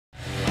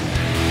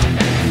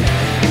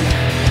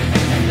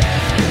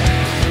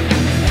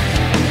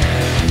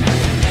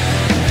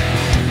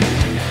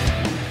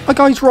Hi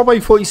guys,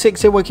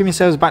 Robbo46 here, welcome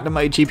yourselves back to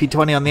MotoGP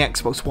 20 on the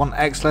Xbox One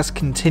X. Let's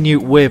continue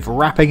with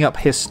wrapping up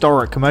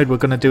historic mode. We're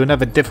going to do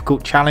another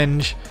difficult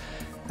challenge.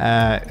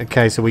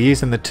 Okay, so we're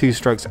using the two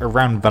strokes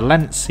around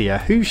Valencia.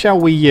 Who shall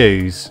we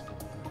use?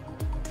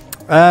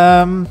 We've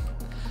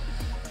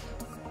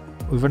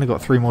only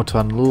got 3 more to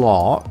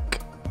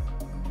unlock.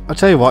 I'll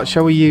tell you what,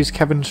 shall we use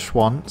Kevin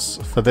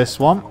Schwantz for this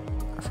one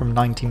from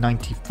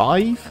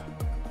 1995?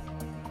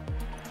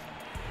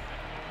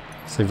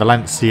 So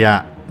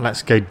Valencia,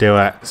 let's go do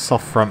it.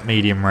 Soft front,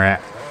 medium rear.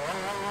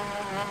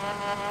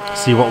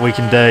 See what we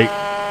can do.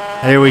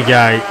 Here we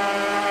go.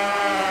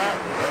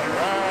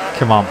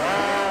 Come on.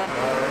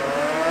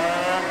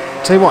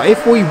 Tell you what,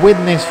 if we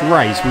win this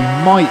race, we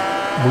might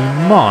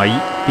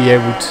be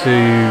able to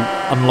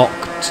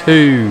unlock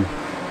 2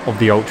 of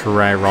the ultra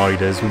rare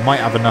riders. We might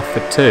have enough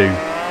for 2.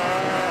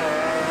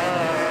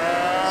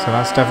 So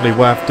that's definitely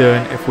worth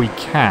doing if we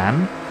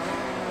can.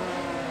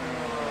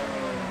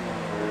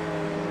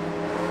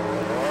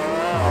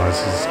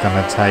 This is going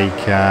to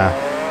take a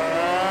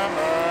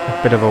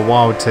bit of a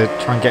while to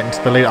try and get into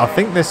the lead. I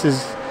think this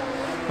is,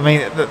 I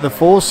mean, the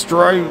 4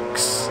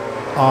 strokes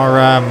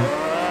are,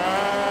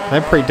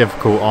 they're pretty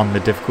difficult on the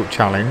difficult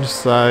challenge.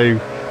 So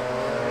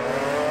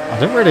I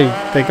don't really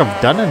think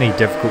I've done any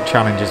difficult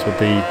challenges with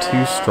the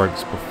 2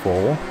 strokes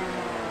before.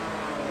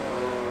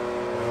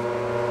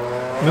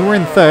 I mean, we're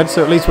in 3rd,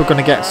 so at least we're going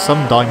to get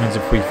some diamonds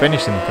if we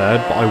finish in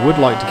 3rd. But I would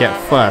like to get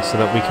 1st so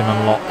that we can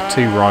unlock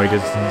 2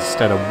 riders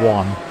instead of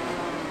 1.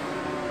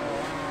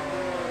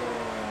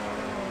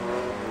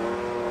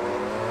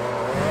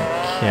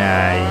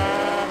 Okay,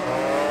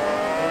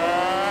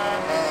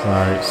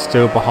 so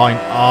still behind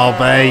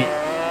RB.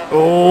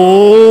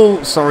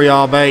 Oh, sorry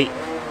RB.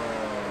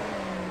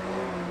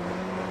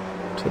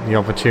 Took the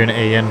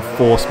opportunity and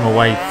forced my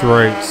way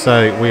through.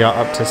 So we are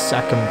up to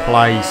 2nd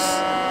place.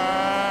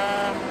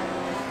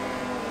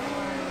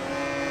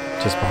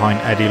 Just behind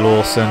Eddie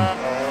Lawson.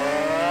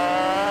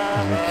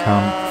 As we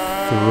come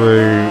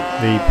through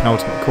the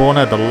penultimate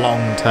corner, the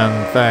long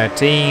turn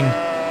 13,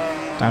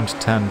 down to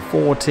turn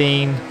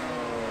 14.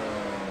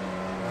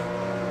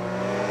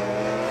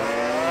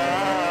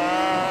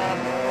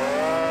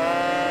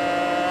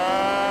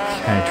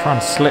 Okay, try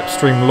and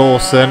slipstream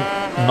Lawson.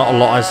 Not a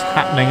lot is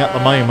happening at the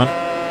moment.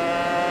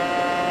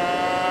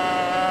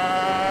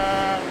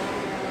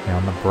 Yeah,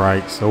 on the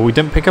brakes. So we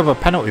didn't pick up a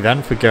penalty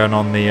then for going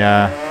on the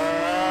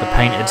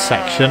painted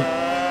section.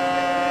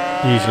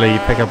 Usually you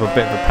pick up a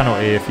bit of a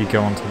penalty if you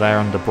go onto there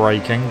under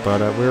braking,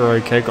 but we were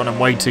okay. Got him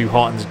way too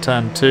hot into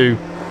turn 2.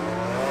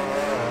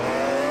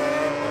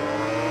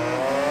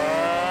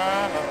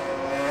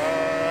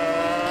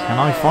 Can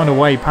I find a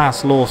way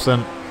past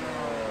Lawson?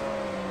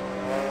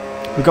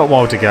 We've got a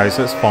while to go,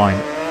 so it's fine.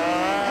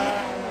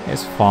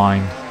 It's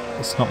fine.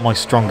 It's not my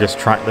strongest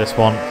track, this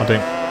one. I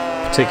don't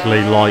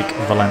particularly like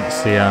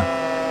Valencia.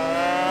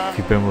 If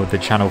you've been with the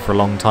channel for a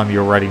long time, you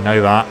already know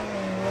that.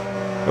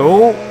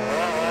 Oh!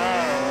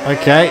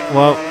 Okay,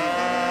 well,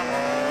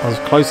 I was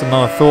closer than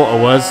I thought I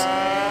was.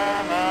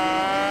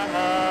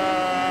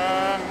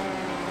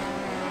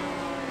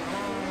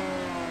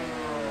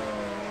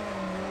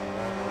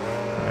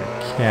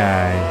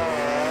 Okay.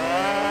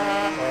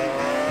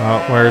 Well,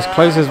 we're as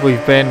close as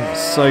we've been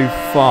so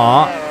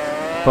far,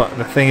 but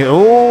the thing is,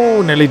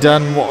 oh, nearly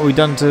done what we've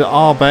done to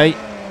RB.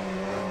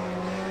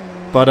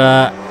 But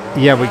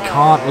yeah, we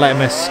can't let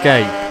him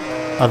escape,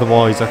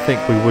 otherwise I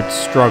think we would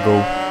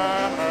struggle.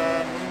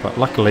 But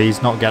luckily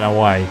he's not getting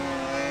away.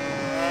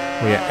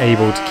 We are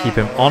able to keep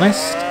him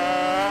honest.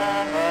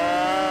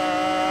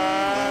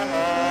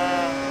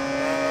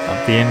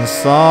 Up the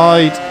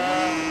inside,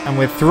 and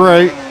we're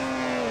through.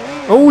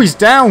 Oh, he's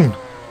down!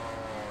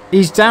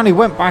 He's down, he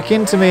went back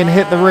into me and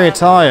hit the rear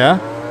tyre.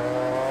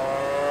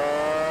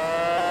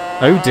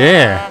 Oh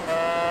dear.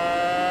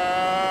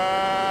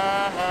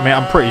 I mean,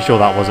 I'm pretty sure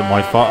that wasn't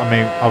my fault. I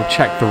mean, I'll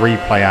check the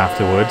replay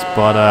afterwards,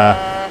 but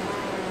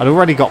I'd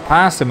already got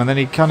past him and then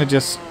he kind of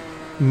just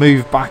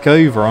moved back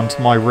over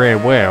onto my rear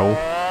wheel.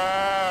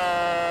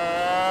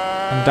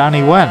 And down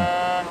he went.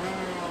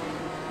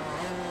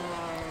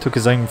 Took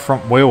his own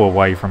front wheel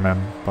away from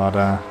him, but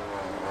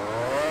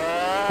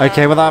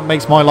okay, well that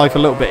makes my life a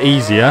little bit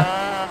easier.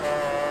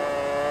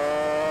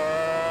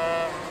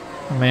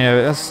 I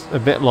mean, that's a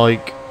bit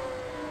like,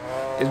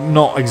 it's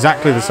not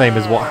exactly the same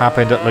as what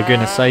happened at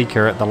Laguna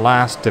Seca at the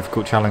last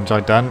difficult challenge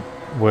I'd done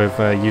with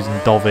using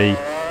Dovi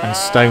and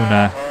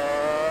Stoner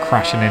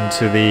crashing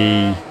into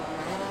the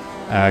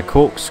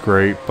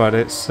corkscrew, but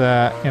it's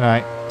you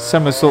know,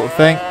 similar sort of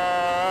thing.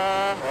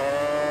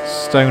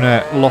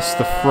 Stoner lost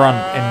the front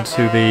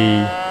into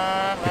the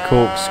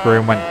corkscrew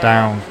and went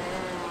down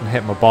and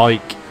hit my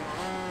bike,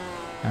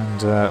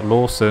 and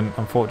Lawson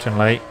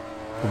unfortunately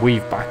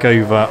weaved back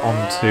over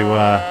onto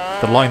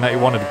the line that he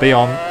wanted to be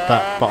on,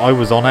 but I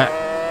was on it,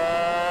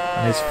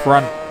 and his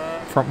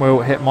front wheel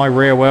hit my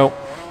rear wheel,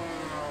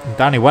 and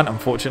down he went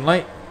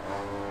unfortunately.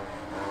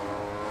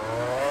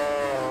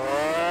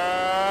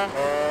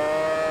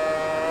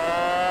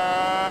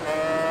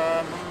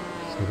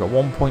 So we've got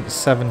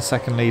 1.7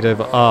 second lead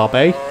over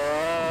RB.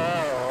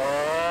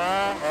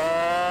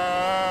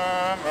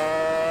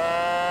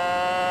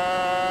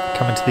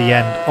 coming to the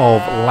end of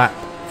lap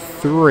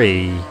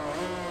 3.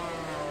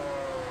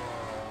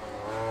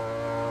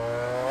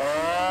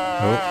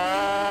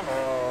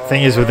 Oh.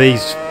 Thing is with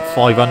these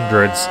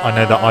 500s, I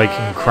know that I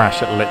can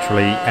crash at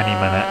literally any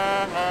minute.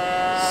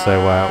 So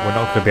we're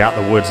not going to be out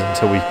the woods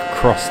until we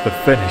cross the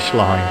finish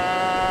line.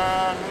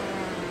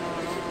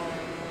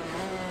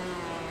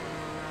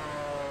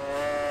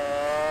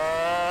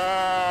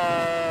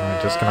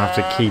 Just going to have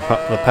to keep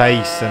up the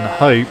pace and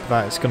hope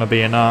that it's going to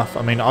be enough.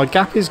 I mean, our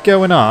gap is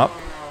going up.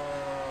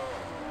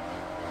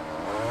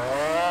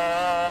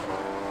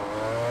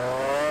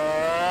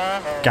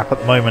 Gap at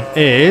the moment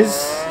is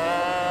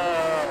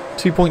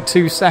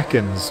 2.2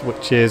 seconds,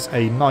 which is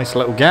a nice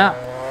little gap.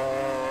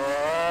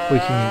 If we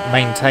can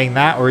maintain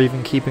that or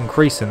even keep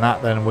increasing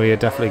that, then we're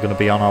definitely going to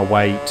be on our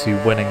way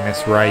to winning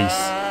this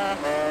race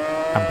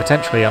and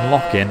potentially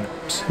unlocking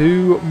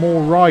 2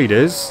 more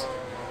riders.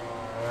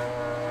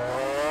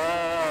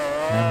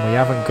 And we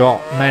haven't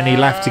got many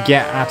left to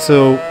get at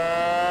all.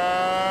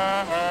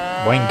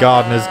 Wayne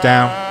Gardner's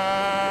down.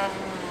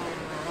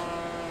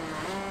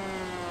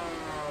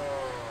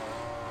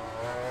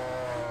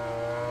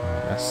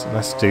 Right,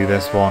 let's do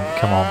this one.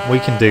 Come on, we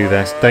can do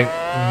this. Don't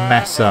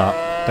mess up.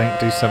 Don't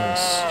do something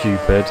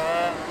stupid.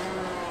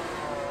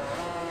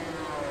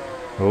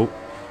 Oh,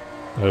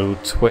 a little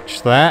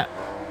twitch there.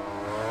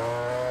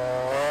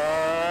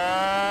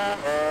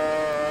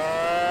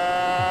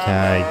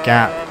 Okay,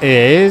 gap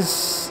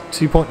is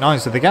 2.9,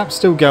 so the gap's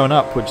still going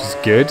up, which is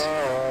good.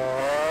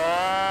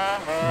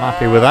 I'm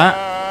happy with that.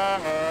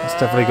 That's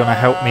definitely going to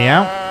help me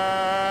out.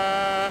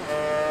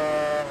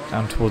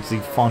 Down towards the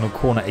final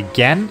corner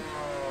again.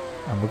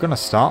 And we're going to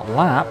start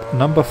lap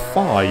number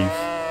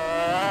 5.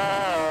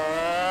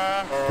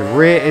 The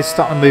rear is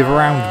starting to move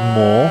around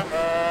more,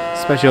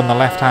 especially on the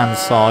left-hand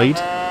side.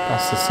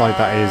 That's the side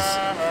that is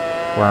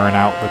wearing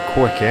out the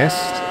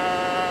quickest.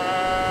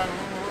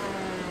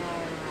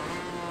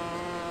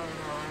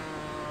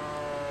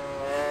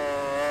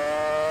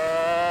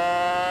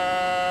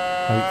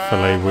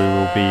 Hopefully we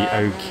will be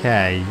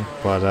okay,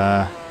 but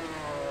I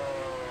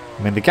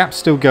mean the gap's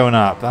still going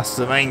up. That's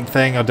the main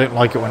thing. I don't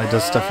like it when it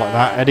does stuff like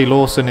that. Eddie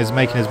Lawson is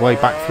making his way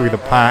back through the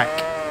pack.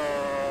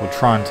 We're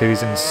trying to.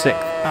 He's in 6th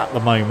at the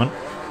moment.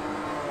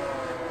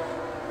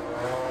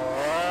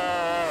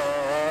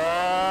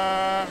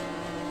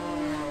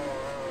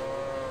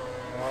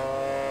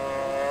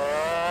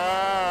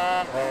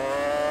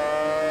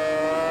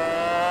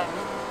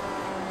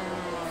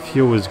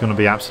 Fuel is going to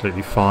be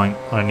absolutely fine.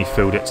 I only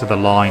filled it to the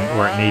line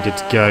where it needed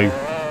to go.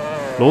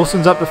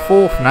 Lawson's up to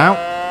 4th now.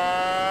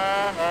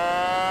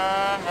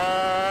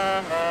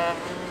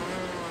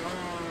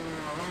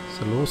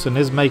 So Lawson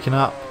is making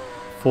up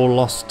for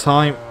lost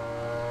time.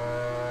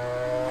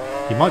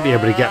 He might be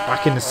able to get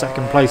back into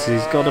 2nd place.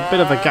 He's got a bit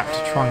of a gap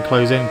to try and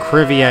close in.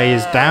 Crivier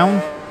is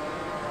down.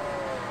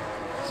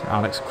 So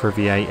Alex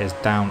Crivier is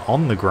down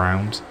on the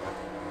ground.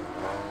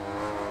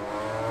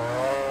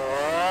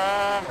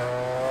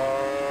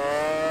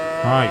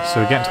 Right, so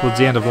we're getting towards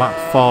the end of lap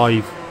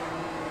 5.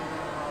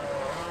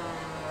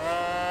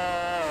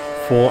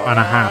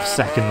 4.5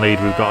 second lead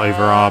we've got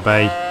over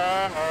Arbe.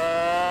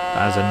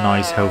 That is a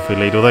nice healthy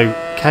lead. Although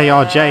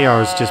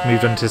KRJR has just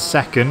moved on to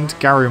 2nd.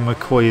 Gary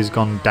McCoy has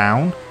gone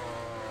down.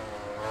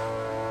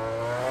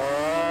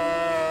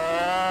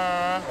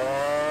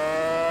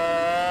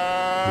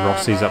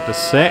 Rossi's up to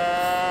 6th.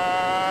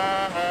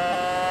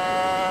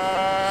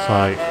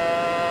 So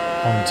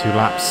on to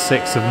lap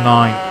 6 of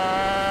 9.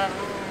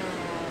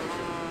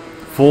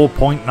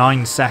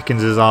 4.9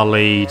 seconds is our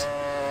lead.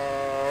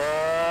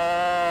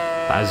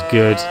 That is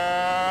good.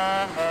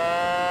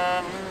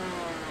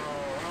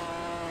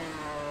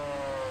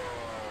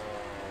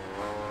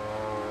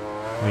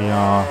 We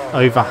are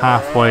over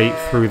halfway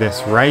through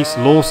this race.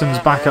 Lawson's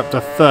back up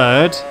to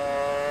 3rd.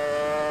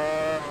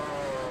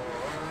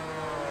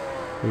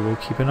 We will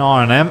keep an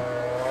eye on him.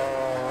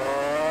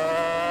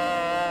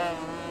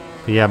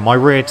 But yeah, my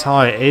rear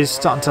tyre is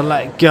starting to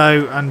let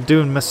go, and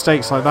doing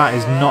mistakes like that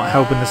is not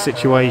helping the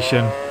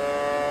situation.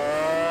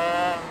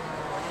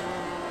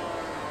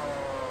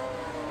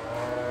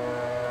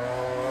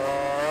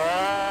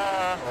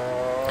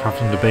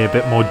 Having to be a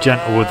bit more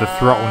gentle with the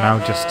throttle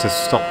now just to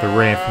stop the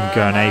rear from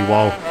going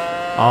AWOL.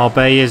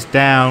 Arbe is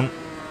down.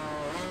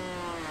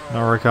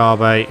 Norik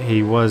Arbe,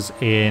 he was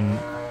in,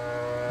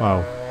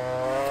 well,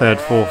 3rd,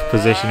 4th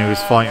position he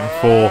was fighting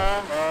for.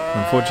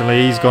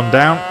 Unfortunately, he's gone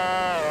down.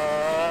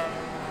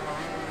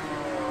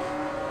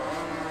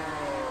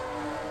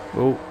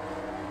 Oh,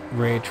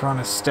 rear trying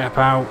to step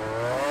out.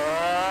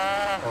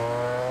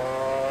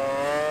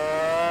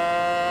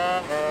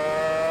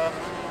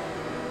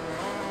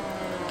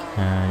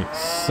 Okay,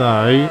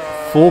 so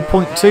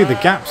 4.2, the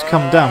gap's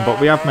come down,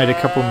 but we have made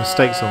a couple of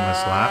mistakes on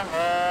this lap.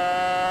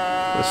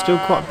 There's still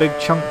quite a big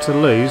chunk to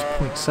lose,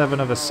 0.7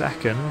 of a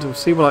second. We'll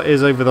see what it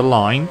is over the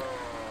line.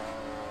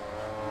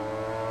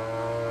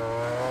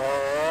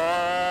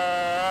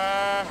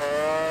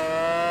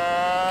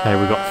 Okay,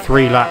 we've got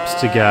 3 laps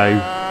to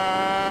go.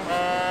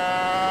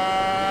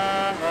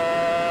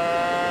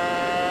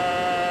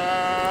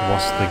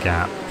 lost the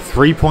gap.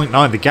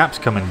 3.9. The gap's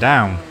coming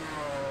down.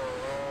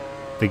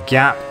 The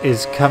gap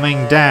is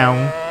coming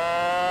down.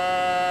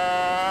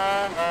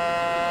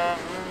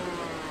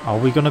 Are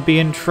we going to be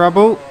in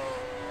trouble?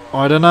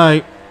 I don't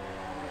know.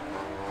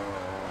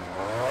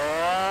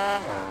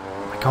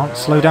 I can't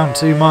slow down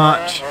too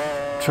much.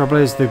 Trouble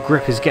is the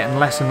grip is getting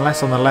less and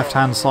less on the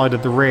left-hand side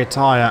of the rear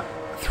tyre.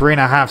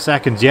 3.5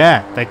 seconds.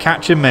 Yeah, they're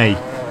catching me.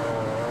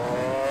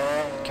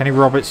 Kenny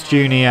Roberts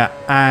Jr.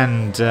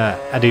 and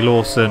Eddie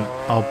Lawson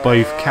are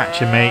both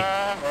catching me.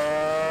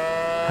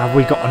 Have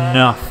we got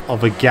enough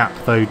of a gap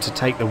though to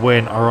take the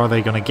win, or are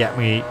they going to get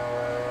me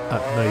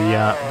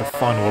at the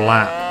final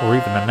lap or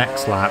even the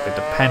next lap? It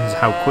depends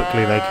how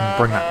quickly they can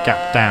bring that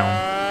gap down.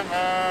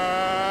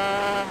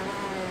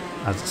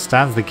 As it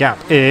stands, the gap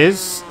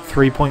is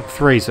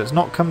 3.3, so it's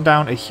not come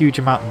down a huge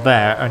amount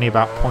there, only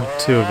about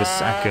 0.2 of a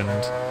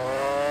second.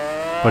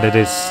 But it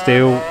is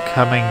still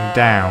coming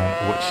down,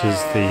 which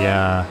is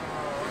the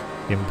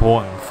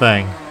important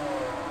thing.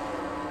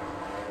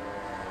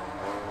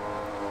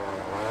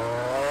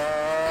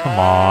 Come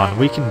on,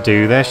 we can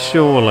do this,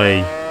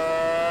 surely.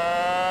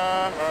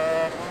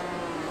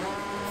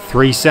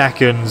 3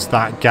 seconds,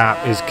 that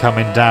gap is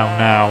coming down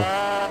now.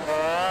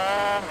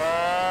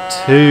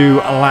 2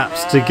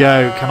 laps to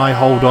go. Can I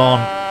hold on?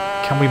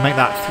 Can we make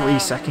that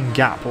 3-second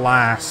gap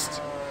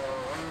last?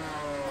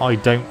 I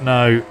don't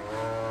know.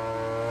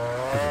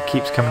 If it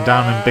keeps coming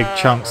down in big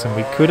chunks, and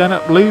we could end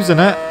up losing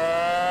it.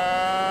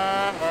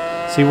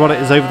 See what it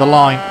is over the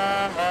line.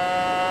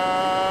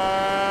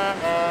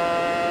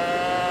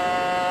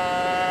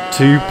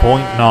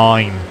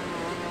 2.9.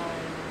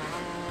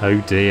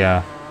 Oh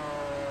dear.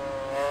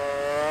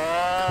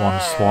 Come on,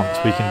 Swans,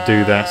 we can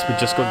do this. We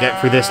just got to get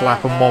through this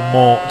lap and one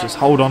more. Just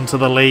hold on to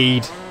the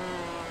lead.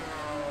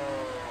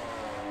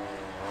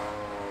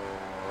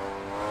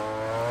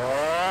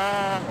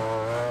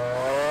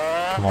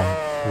 Come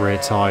on, rear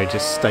tyre,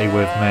 just stay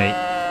with me.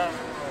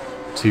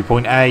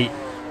 2.8.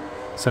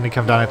 It's only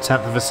come down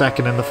 1/10 of a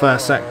second in the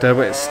first sector,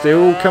 but it's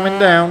still coming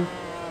down.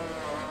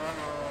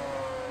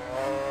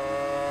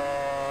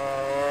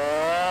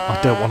 I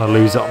don't want to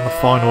lose it on the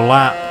final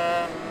lap.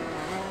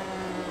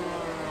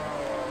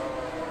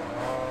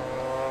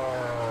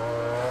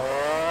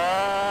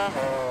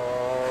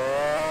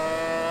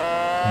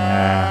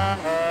 Yeah,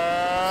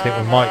 I think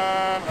we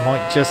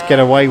might just get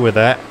away with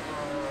it.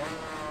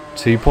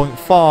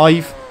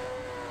 2.5.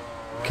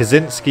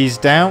 Kaczynski's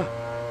down.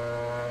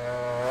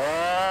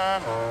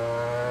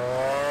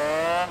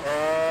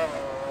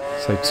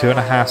 So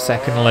 2.5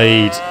 second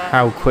lead.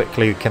 How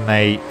quickly can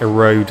they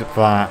erode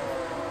that?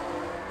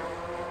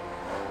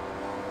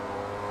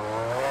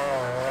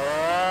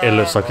 It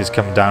looks like it's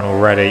come down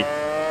already.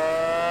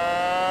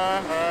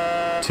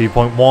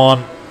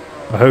 2.1.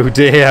 Oh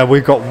dear,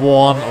 we've got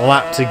 1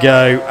 lap to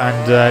go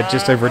and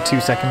just over a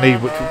 2-second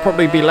lead, which will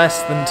probably be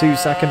less than 2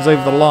 seconds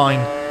over the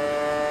line.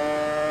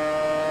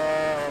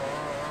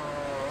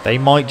 They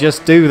might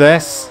just do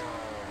this.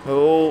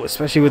 Oh,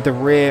 especially with the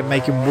rear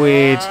making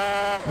weird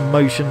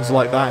motions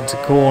like that into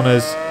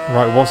corners.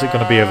 Right, what's it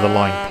going to be over the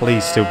line?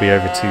 Please still be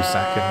over 2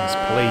 seconds.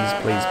 Please,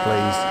 please,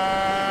 please.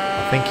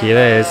 I think it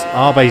is.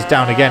 Arbe's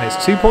down again. It's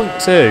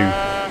 2.2.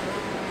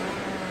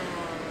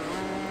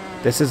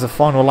 This is the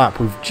final lap.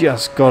 We've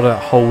just got to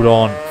hold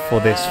on for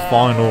this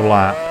final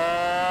lap.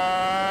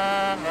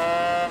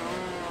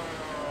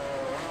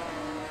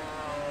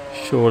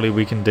 Surely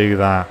we can do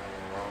that.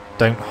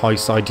 Don't high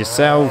side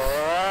yourself.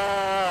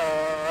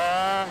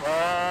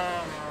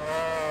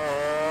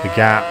 The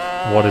gap.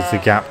 What is the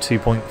gap?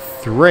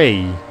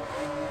 2.3.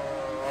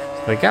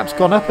 So the gap's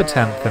gone up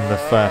 1/10 in the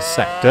first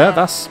sector.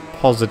 That's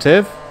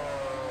positive.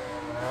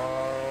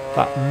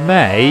 That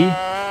may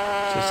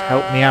just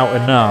help me out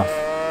enough.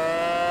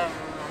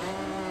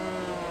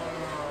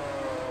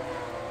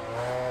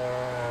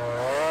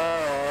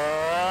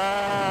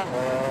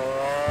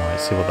 Right,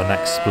 see what the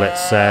next split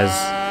says.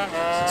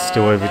 It's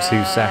still over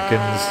 2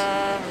 seconds.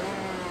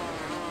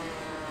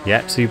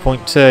 Yeah,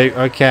 2.2.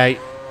 Okay.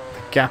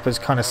 The gap has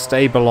kind of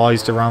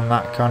stabilised around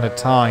that kind of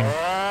time.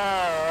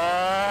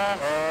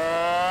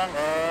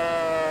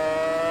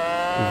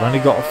 We've only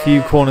got a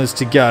few corners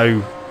to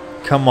go.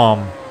 Come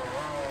on.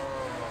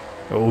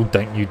 Oh,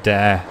 don't you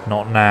dare.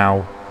 Not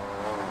now.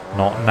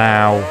 Not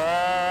now.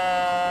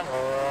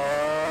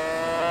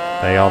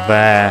 They are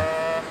there.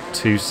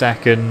 2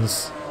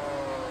 seconds.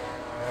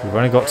 We've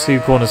only got 2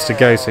 corners to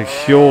go, so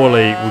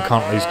surely we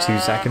can't lose 2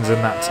 seconds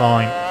in that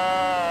time.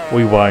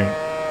 We won't.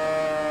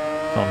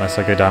 Not unless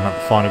I go down at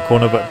the final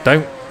corner, but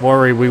don't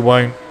worry, we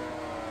won't.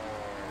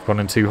 Gone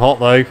in too hot,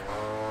 though.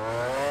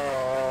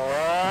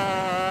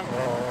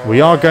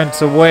 We are going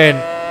to win.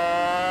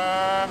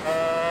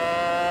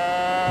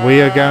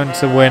 We are going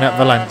to win at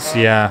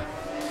Valencia.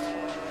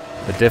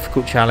 The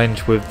difficult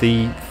challenge with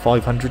the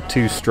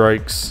 502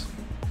 strokes.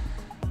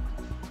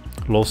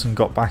 Lawson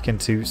got back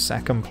into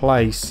 2nd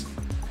place.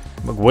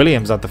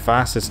 McWilliams had the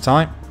fastest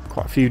time.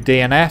 Quite a few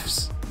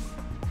DNFs.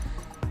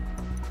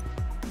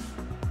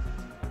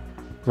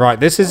 Right,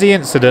 this is the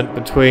incident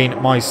between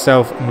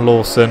myself and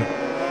Lawson.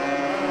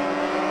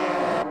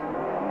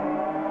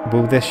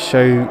 Will this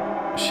show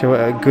it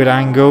at a good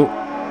angle?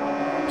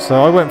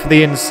 So I went for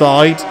the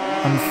inside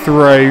and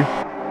through.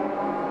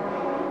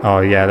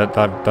 Oh yeah, that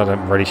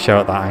didn't really show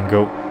at that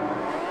angle.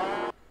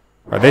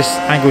 Right, this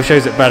angle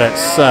shows it better.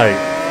 So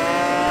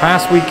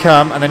past we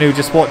come, and then you'll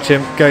just watch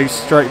him go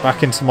straight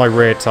back into my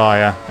rear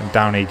tyre, and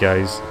down he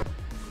goes.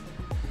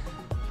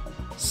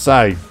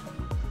 So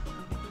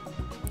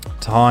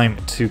time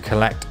to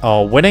collect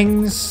our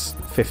winnings.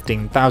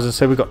 15,000.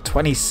 So we've got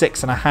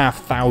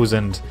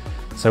 26,500.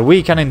 So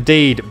we can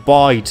indeed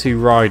buy 2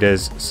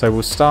 riders. So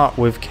we'll start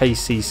with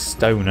Casey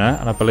Stoner,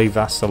 and I believe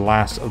that's the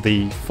last of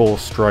the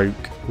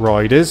 4-stroke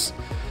riders.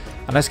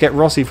 And let's get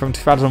Rossi from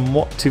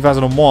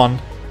 2001.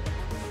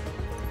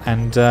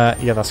 And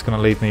yeah, that's going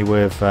to leave me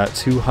with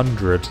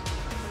 200.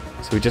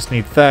 So we just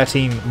need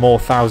 13 more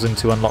thousand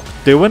to unlock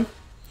Doohan.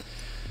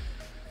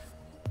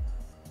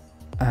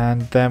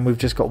 And then we've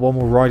just got one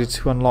more rider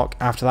to unlock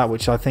after that,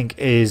 which I think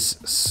is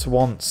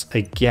Swans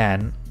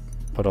again,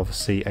 but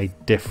obviously a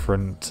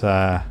different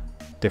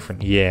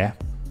year.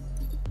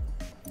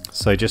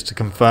 So just to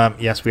confirm,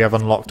 yes, we have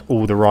unlocked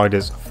all the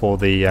riders for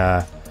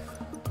the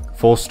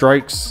 4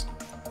 strokes.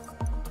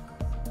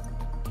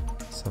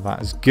 So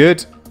that is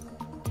good.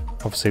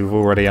 Obviously, we've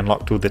already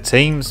unlocked all the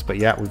teams, but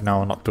yeah, we've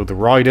now unlocked all the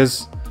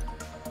riders.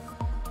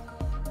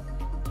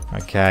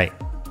 Okay.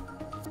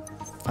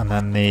 And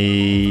then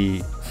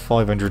the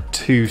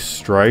 502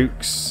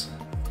 strokes.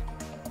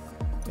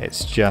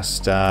 It's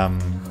just, yeah,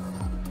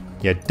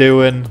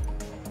 Doohan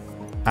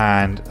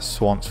and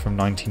Swans from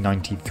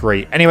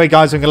 1993. Anyway,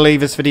 guys, I'm going to leave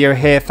this video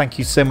here. Thank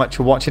you so much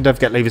for watching. Don't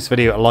forget to leave this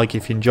video a like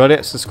if you enjoyed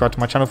it. Subscribe to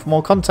my channel for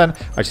more content.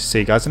 I shall see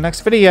you guys in the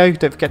next video.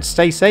 Don't forget to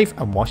stay safe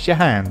and wash your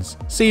hands.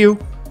 See you.